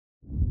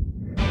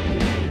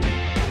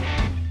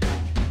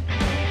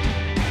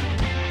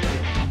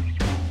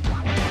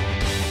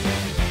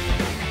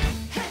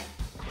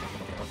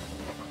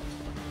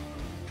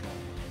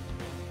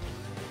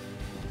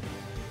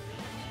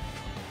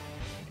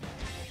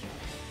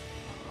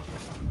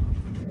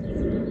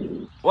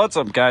What's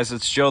up, guys?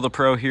 It's Joe the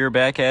Pro here,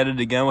 back at it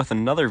again with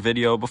another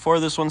video. Before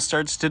this one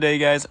starts today,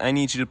 guys, I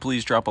need you to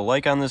please drop a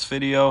like on this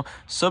video,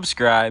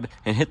 subscribe,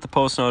 and hit the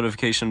post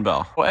notification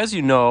bell. Well, as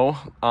you know,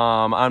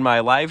 on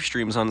my live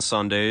streams on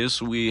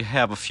Sundays, we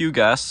have a few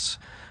guests.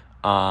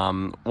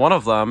 One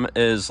of them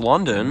is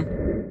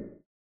London.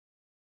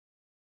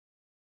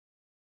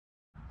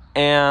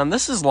 And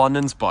this is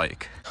London's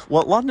bike.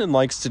 What London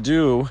likes to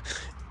do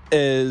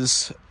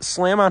is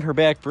slam on her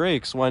back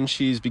brakes when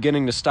she's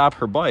beginning to stop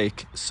her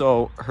bike,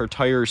 so her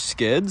tire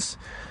skids.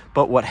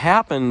 But what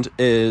happened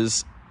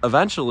is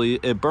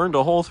eventually it burned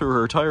a hole through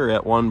her tire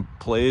at one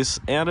place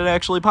and it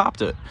actually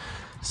popped it.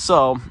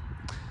 So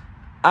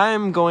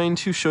I'm going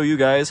to show you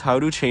guys how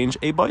to change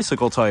a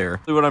bicycle tire.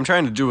 What I'm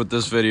trying to do with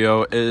this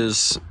video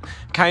is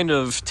kind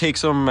of take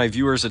some of my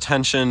viewers'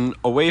 attention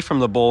away from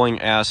the bowling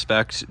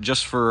aspect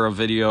just for a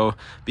video,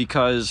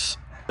 because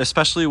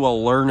especially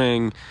while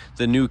learning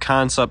the new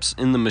concepts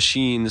in the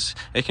machines,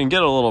 it can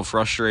get a little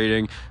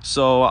frustrating.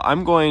 So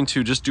I'm going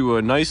to just do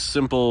a nice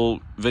simple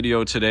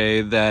video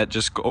today that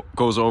just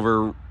goes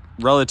over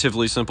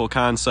relatively simple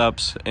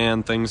concepts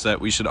and things that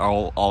we should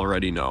all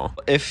already know.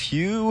 If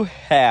you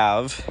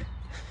have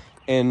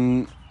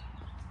an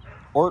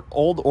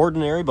old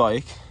ordinary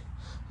bike,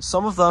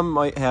 some of them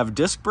might have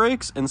disc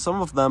brakes and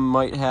some of them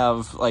might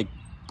have like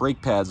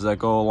brake pads that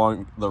go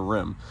along the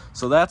rim.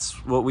 So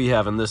that's what we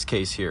have in this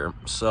case here.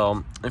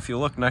 So if you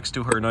look next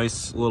to her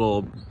nice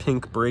little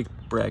pink brake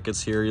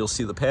brackets here, you'll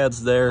see the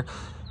pads there,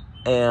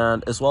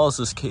 and as well as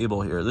this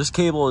cable here. This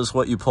cable is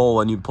what you pull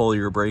when you pull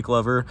your brake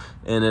lever,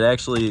 and it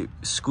actually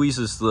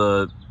squeezes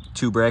the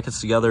two brackets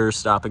together,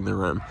 stopping the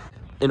rim.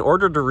 In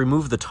order to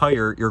remove the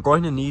tire, you're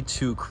going to need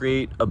to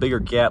create a bigger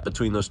gap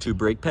between those two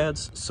brake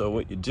pads. So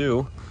what you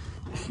do,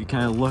 if you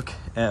kind of look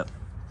at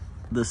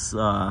this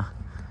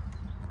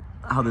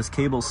how this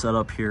cable's set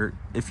up here,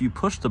 if you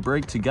push the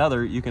brake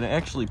together, you can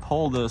actually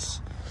pull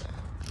this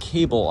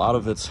cable out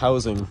of its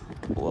housing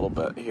a little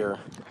bit here.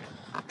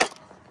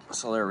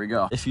 So there we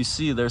go. If you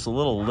see, there's a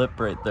little lip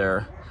right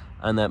there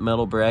on that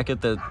metal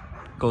bracket that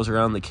goes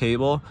around the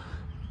cable,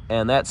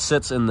 and that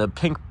sits in the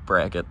pink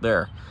bracket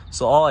there.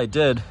 So all I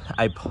did,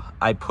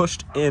 I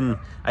pushed in,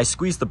 I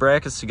squeezed the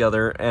brackets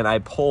together and I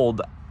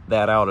pulled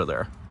that out of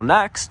there.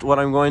 Next, what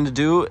I'm going to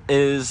do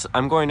is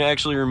I'm going to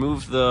actually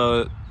remove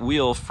the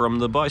wheel from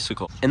the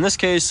bicycle. In this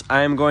case,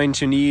 I'm going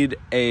to need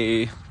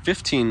a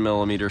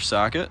 15mm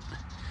socket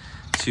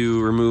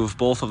to remove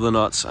both of the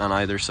nuts on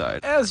either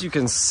side. As you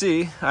can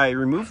see, I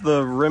removed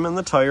the rim and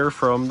the tire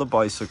from the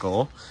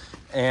bicycle,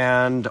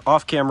 and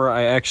off camera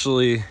I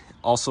actually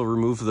also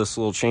removed this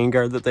little chain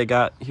guard that they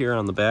got here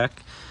on the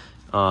back.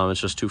 It's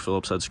just two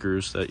Phillips head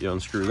screws that you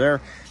unscrew there,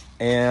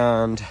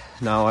 and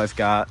now I've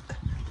got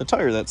the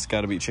tire that's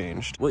got to be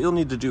changed. What you'll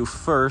need to do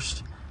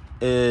first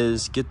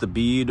is get the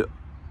bead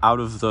out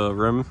of the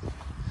rim,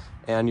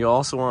 and you'll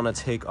also want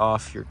to take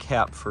off your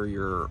cap for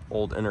your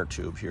old inner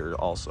tube here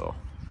also.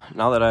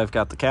 Now that I've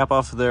got the cap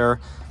off there,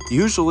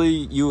 usually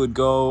you would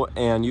go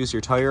and use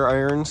your tire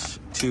irons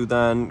to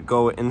then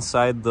go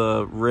inside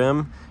the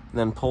rim and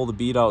then pull the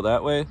bead out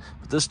that way.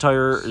 But this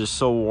tire is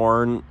so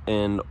worn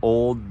and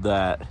old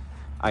that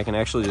I can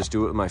actually just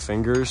do it with my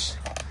fingers.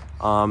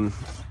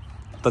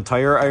 The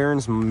tire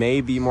irons may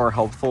be more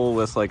helpful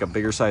with like a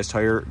bigger size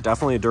tire,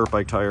 definitely a dirt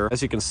bike tire.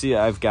 As you can see,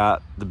 I've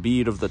got the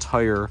bead of the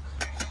tire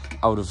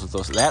out of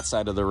that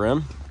side of the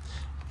rim,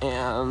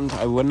 and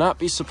I would not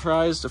be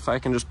surprised if I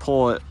can just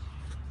pull it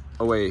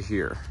away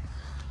here.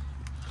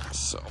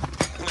 So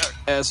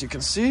as you can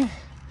see,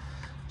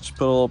 just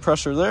put a little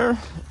pressure there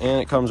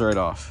and it comes right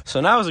off. So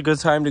now is a good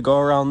time to go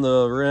around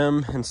the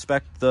rim,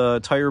 inspect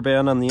the tire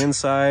band on the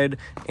inside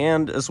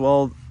and as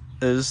well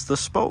as the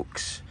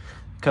spokes,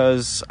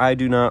 because I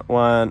do not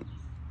want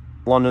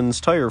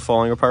London's tire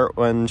falling apart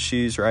when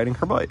she's riding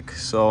her bike.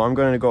 So I'm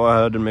going to go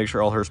ahead and make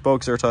sure all her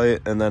spokes are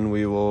tight, and then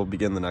we will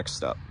begin the next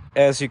step.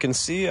 As you can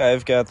see,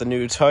 I've got the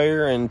new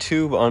tire and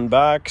tube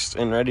unboxed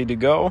and ready to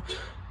go.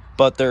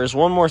 But there's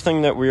one more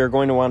thing that we are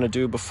going to want to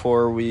do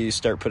before we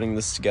start putting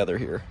this together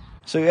here.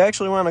 So you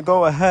actually want to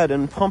go ahead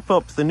and pump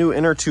up the new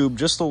inner tube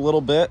just a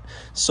little bit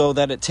so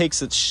that it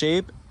takes its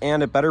shape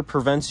and it better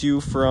prevents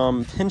you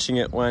from pinching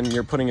it when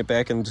you're putting it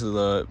back into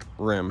the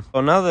rim.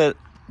 So now that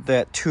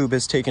that tube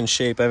has taken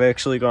shape, I've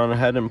actually gone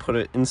ahead and put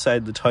it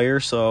inside the tire,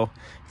 so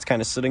it's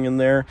kind of sitting in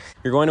there.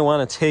 You're going to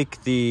want to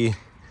take the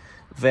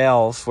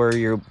valve where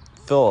you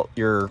fill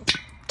your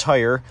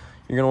tire,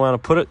 you're going to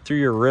want to put it through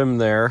your rim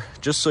there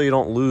just so you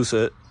don't lose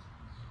it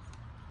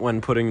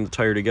when putting the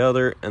tire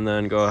together, and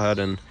then go ahead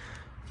and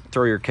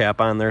throw your cap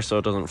on there so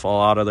it doesn't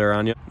fall out of there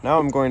on you. Now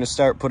I'm going to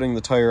start putting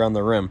the tire on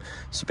the rim.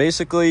 So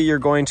basically you're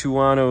going to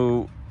want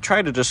to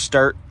try to just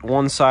start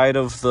one side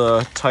of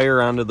the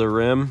tire onto the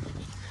rim.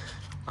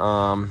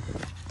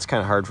 It's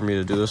kind of hard for me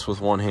to do this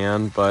with one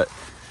hand, but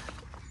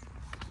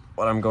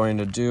what I'm going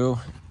to do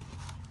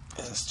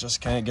is just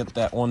kind of get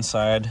that one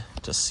side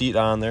to seat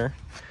on there,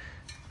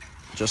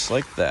 just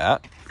like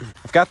that.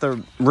 I've got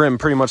the rim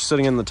pretty much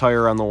sitting in the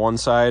tire on the one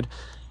side,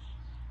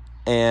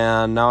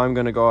 and now I'm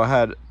going to go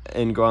ahead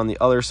and go on the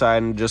other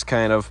side and just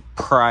kind of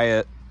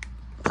pry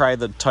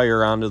the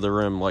tire onto the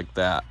rim like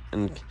that,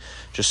 and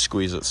just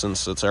squeeze it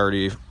since it's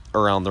already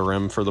around the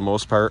rim for the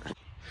most part.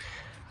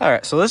 All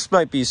right, so this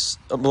might be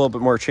a little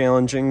bit more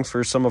challenging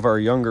for some of our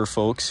younger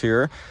folks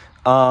here.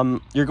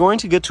 You're going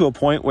to get to a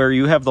point where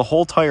you have the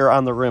whole tire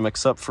on the rim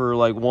except for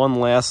like one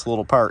last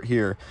little part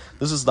here.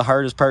 This is the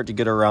hardest part to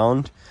get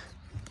around,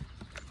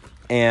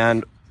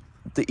 and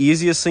the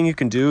easiest thing you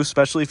can do,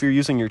 especially if you're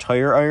using your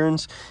tire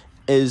irons,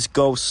 is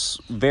go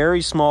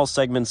very small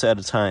segments at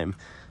a time,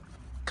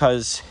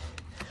 because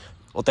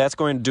what that's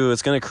going to do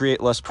is going to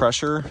create less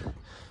pressure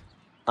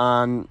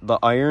on the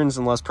irons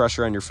and less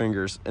pressure on your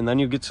fingers. And then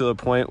you get to the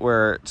point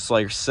where it's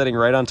like sitting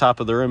right on top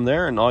of the rim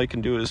there, and all you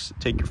can do is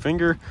take your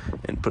finger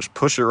and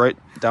push it right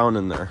down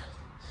in there.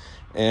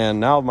 And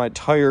now my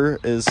tire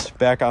is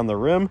back on the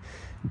rim,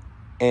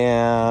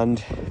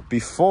 and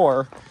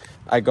before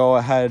I go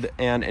ahead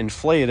and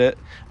inflate it,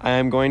 I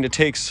am going to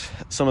take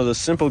some of the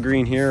Simple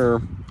Green here,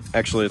 or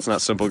actually it's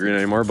not Simple Green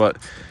anymore, but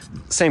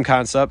same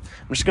concept.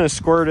 I'm just going to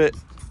squirt it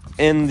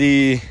in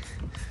the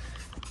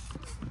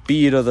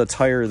bead of the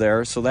tire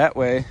there, so that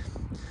way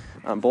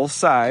on both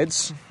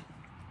sides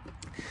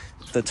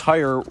the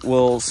tire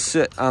will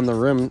sit on the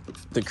rim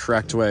the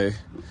correct way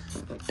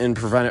and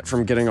prevent it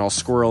from getting all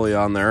squirrely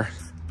on there.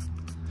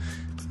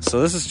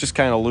 So this is just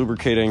kind of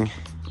lubricating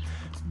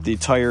the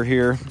tire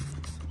here.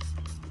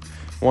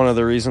 One of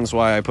the reasons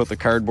why I put the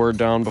cardboard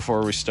down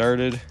before we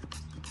started.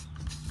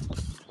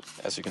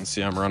 As you can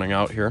see, I'm running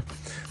out here,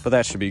 but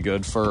that should be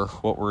good for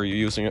what we're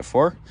using it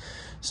for.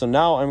 So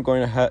now I'm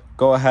going to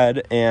go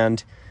ahead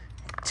and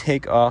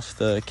take off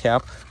the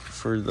cap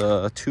for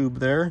the tube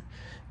there,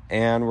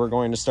 and we're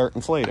going to start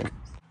inflating.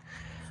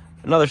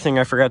 Another thing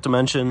I forgot to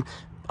mention,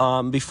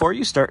 before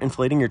you start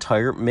inflating your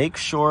tire, make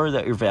sure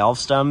that your valve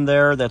stem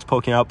there that's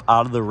poking up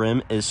out of the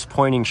rim is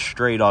pointing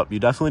straight up. You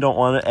definitely don't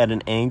want it at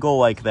an angle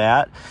like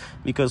that,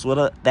 because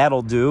what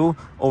that'll do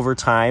over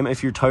time,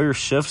 if your tire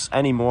shifts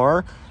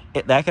anymore,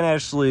 that can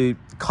actually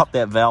cut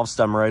that valve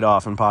stem right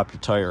off and pop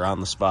your tire on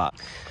the spot.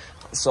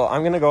 So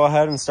I'm going to go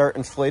ahead and start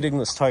inflating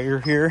this tire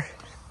here.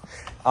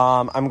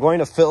 I'm going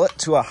to fill it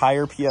to a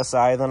higher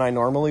PSI than I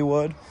normally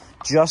would,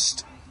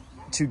 just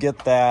to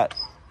get that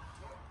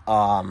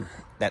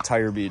that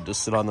tire bead to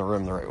sit on the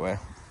rim the right way.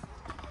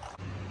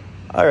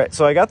 All right,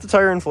 so I got the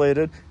tire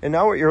inflated, and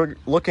now what you're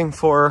looking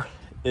for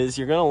is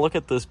you're going to look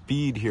at this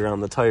bead here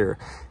on the tire.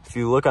 If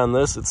you look on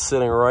this, it's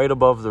sitting right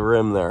above the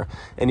rim there,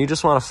 and you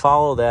just want to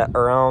follow that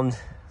around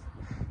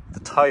the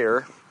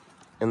tire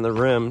and the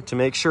rim to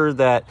make sure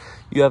that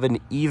you have an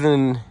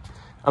even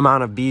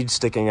amount of bead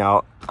sticking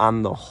out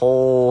on the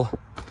whole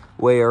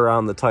way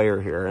around the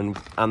tire here. And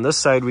on this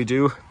side we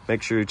do,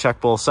 make sure you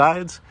check both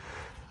sides.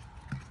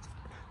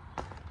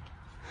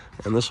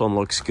 And this one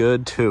looks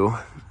good too.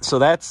 So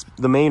that's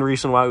the main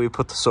reason why we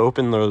put the soap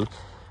in the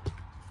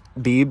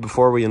bead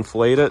before we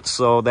inflate it,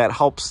 so that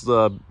helps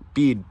the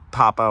bead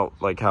pop out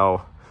like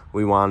how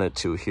we want it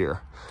to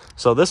here.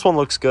 So this one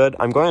looks good.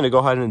 I'm going to go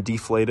ahead and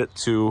deflate it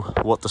to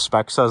what the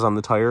spec says on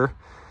the tire,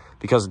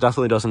 because it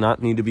definitely does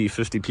not need to be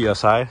 50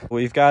 PSI.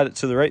 We've got it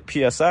to the right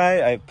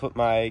PSI. I put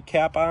my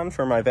cap on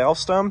for my valve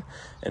stem,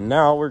 and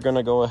now we're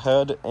gonna go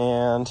ahead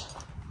and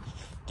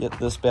get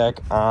this back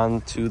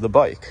onto the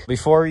bike.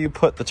 Before you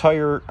put the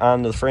tire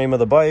on the frame of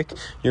the bike,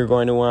 you're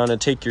going to want to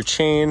take your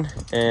chain,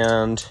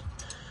 and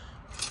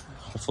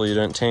hopefully you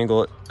didn't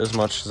tangle it as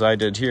much as I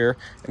did here,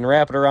 and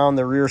wrap it around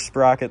the rear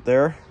sprocket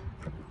there,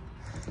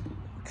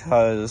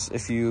 because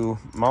if you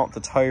mount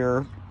the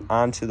tire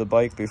onto the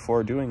bike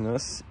before doing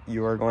this,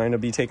 you are going to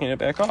be taking it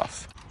back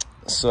off.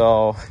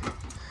 So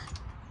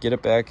get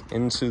it back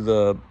into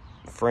the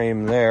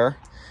frame there.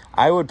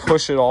 I would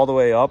push it all the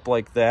way up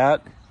like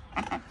that.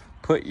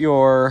 Put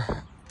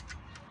your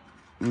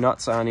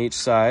nuts on each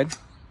side.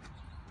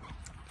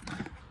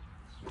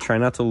 Try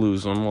not to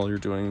lose them while you're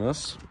doing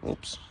this.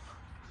 Oops.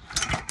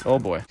 Oh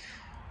boy.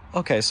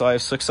 Okay, so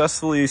I've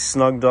successfully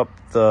snugged up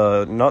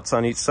the nuts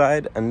on each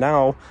side, and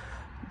now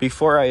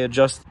before I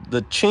adjust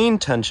the chain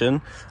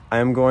tension,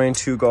 I'm going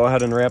to go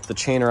ahead and wrap the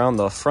chain around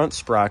the front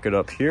sprocket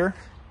up here.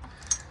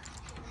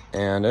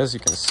 And as you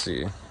can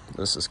see,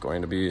 this is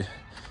going to be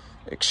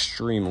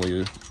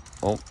extremely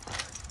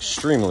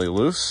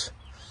loose.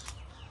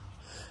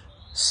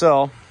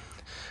 So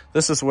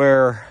this is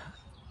where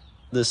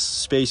this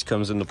space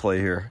comes into play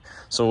here.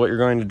 So what you're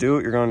going to do,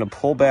 you're going to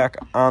pull back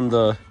on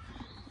the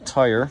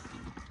tire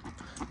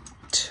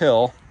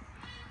till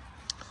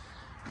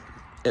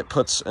it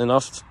puts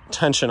enough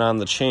tension on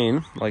the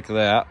chain like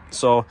that.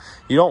 So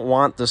you don't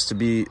want this to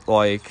be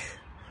like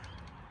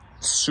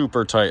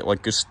super tight,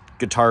 like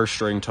guitar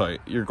string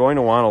tight. You're going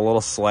to want a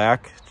little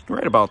slack,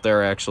 right about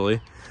there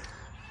actually.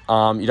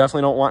 You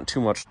definitely don't want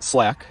too much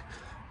slack,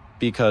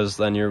 because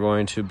then you're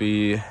going to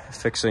be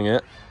fixing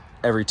it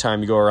every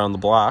time you go around the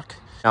block.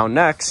 Now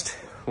next,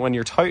 when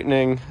you're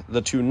tightening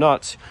the two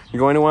nuts, you're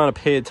going to want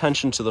to pay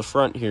attention to the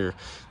front here.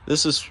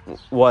 This is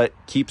what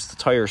keeps the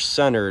tire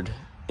centered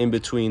in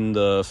between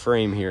the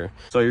frame here.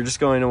 So you're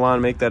just going to want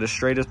to make that as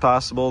straight as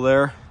possible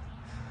there.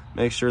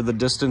 Make sure the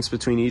distance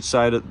between each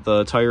side of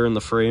the tire and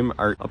the frame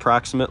are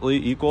approximately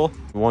equal.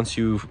 Once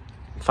you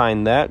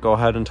find that, go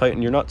ahead and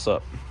tighten your nuts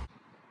up.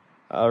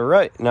 All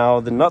right, now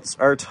the nuts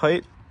are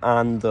tight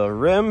on the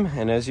rim,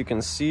 and as you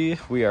can see,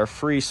 we are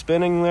free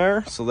spinning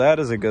there, so that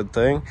is a good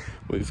thing.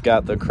 We've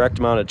got the correct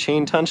amount of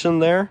chain tension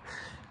there.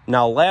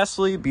 Now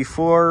lastly,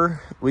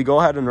 before we go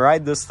ahead and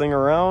ride this thing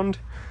around,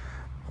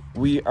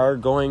 we are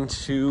going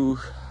to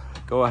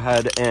go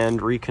ahead and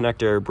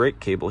reconnect our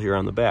brake cable here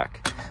on the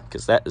back,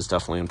 because that is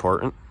definitely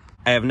important.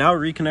 I have now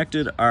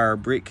reconnected our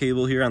brake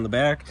cable here on the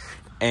back,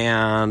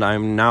 and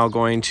I'm now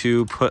going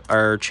to put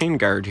our chain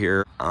guard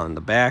here on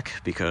the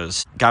back,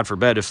 because God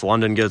forbid if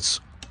London gets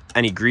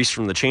any grease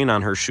from the chain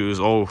on her shoes,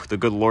 oh, the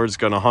good Lord's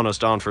gonna hunt us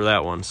down for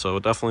that one. So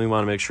definitely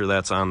want to make sure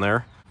that's on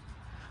there.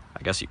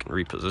 I guess you can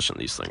reposition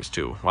these things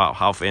too. Wow,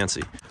 how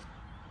fancy.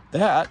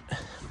 That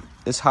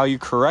is how you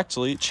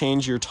correctly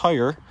change your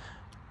tire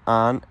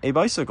on a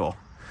bicycle.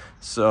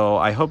 So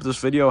I hope this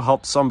video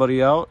helped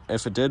somebody out.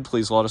 If it did,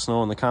 please let us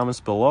know in the comments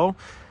below.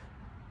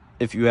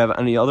 If you have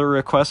any other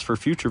requests for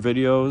future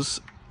videos,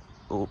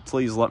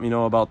 please let me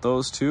know about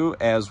those too,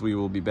 as we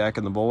will be back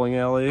in the bowling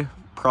alley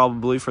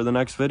probably for the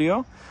next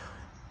video.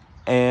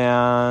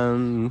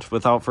 And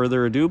without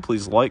further ado,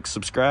 please like,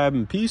 subscribe,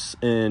 and peace.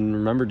 And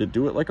remember to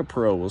do it like a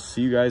pro. We'll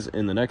see you guys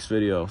in the next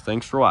video.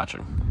 Thanks for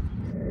watching.